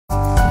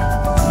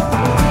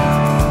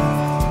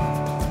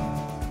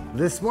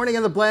This morning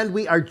on The Blend,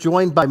 we are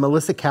joined by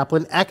Melissa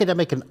Kaplan,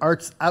 Academic and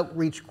Arts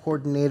Outreach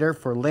Coordinator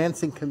for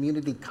Lansing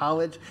Community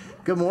College.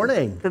 Good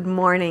morning. Good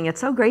morning. It's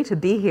so great to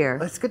be here.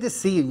 It's good to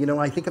see you. You know,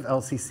 I think of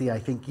LCC, I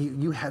think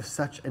you have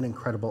such an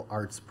incredible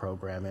arts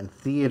program, and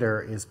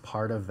theater is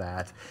part of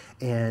that.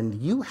 And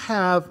you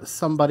have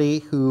somebody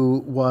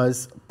who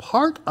was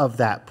part of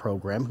that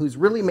program, who's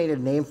really made a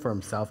name for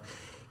himself.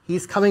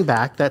 He's coming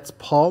back. That's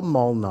Paul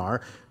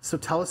Molnar. So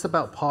tell us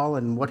about Paul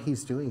and what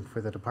he's doing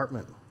for the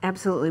department.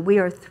 Absolutely. We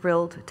are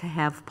thrilled to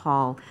have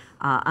Paul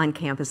on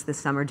campus this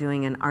summer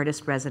doing an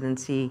artist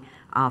residency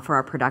for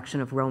our production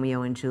of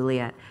Romeo and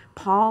Juliet.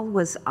 Paul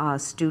was a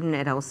student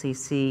at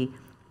LCC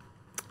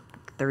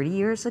 30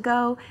 years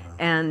ago,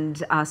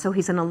 and so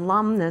he's an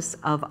alumnus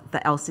of the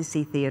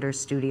LCC Theater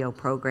Studio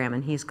program,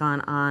 and he's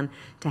gone on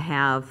to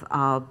have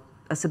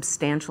a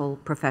substantial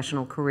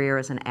professional career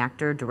as an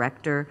actor,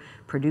 director,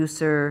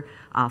 producer,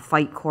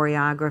 fight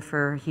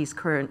choreographer. He's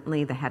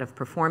currently the head of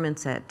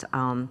performance at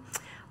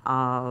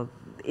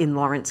in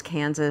Lawrence,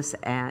 Kansas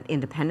at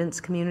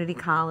Independence Community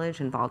College,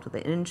 involved with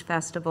the Inge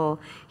Festival.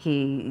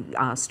 He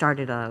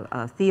started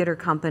a theater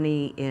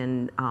company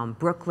in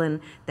Brooklyn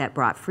that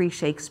brought free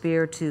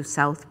Shakespeare to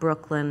South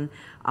Brooklyn.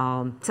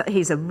 So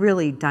he's a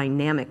really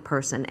dynamic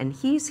person, and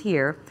he's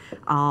here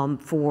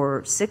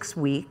for 6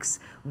 weeks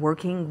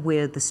working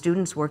with the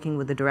students, working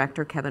with the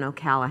director, Kevin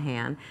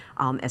O'Callahan,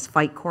 as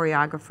fight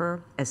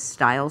choreographer, as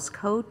styles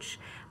coach,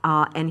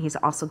 and he's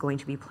also going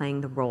to be playing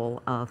the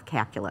role of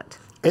Capulet.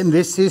 And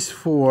this is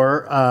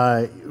for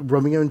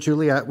Romeo and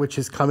Juliet, which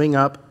is coming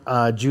up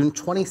June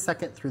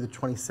 22nd through the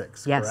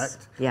 26th, yes,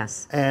 correct?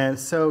 Yes. And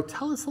so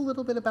tell us a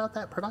little bit about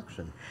that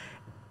production.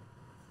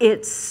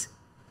 It's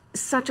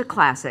such a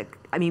classic.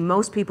 I mean,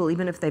 most people,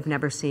 even if they've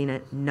never seen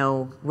it,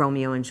 know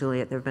Romeo and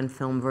Juliet. There have been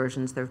film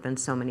versions. There have been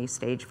so many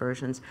stage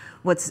versions.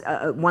 What's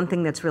one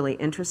thing that's really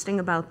interesting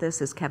about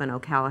this is Kevin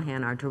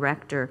O'Callahan, our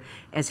director,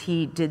 as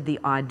he did the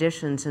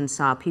auditions and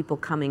saw people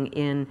coming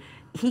in,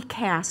 he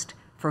cast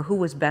for who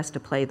was best to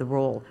play the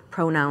role,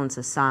 pronouns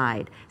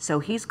aside. So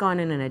he's gone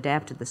in and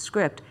adapted the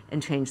script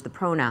and changed the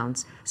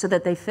pronouns so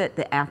that they fit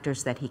the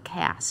actors that he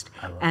cast.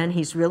 And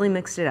he's really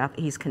mixed it up.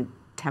 He's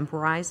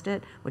contemporized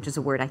it, which is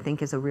a word I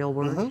think is a real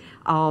word.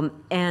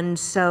 And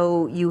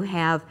so you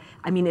have,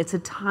 I mean, it's a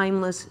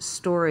timeless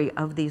story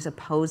of these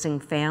opposing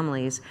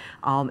families,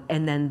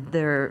 and then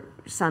their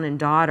son and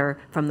daughter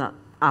from the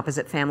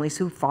opposite families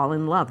who fall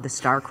in love, the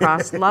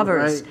star-crossed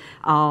lovers.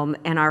 Right.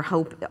 And our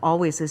hope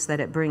always is that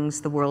it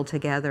brings the world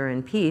together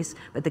in peace,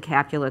 but the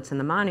Capulets and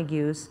the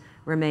Montagues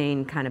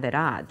remain kind of at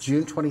odds.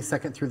 June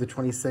 22nd through the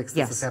 26th,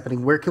 yes. This is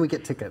happening. Where can we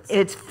get tickets?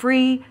 It's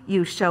free.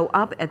 You show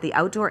up at the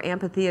outdoor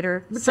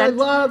amphitheater. Which I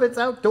love. It's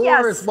outdoors.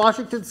 Yes.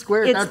 Washington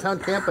Square, downtown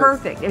campus.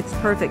 Perfect. It's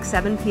perfect.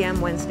 7 p.m.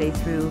 Wednesday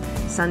through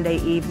Sunday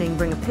evening.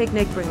 Bring a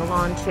picnic, bring a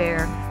lawn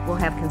chair. We'll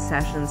have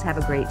concessions. Have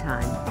a great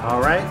time. All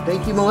right.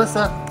 Thank you,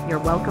 Melissa. You're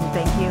welcome.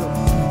 Thank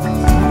you.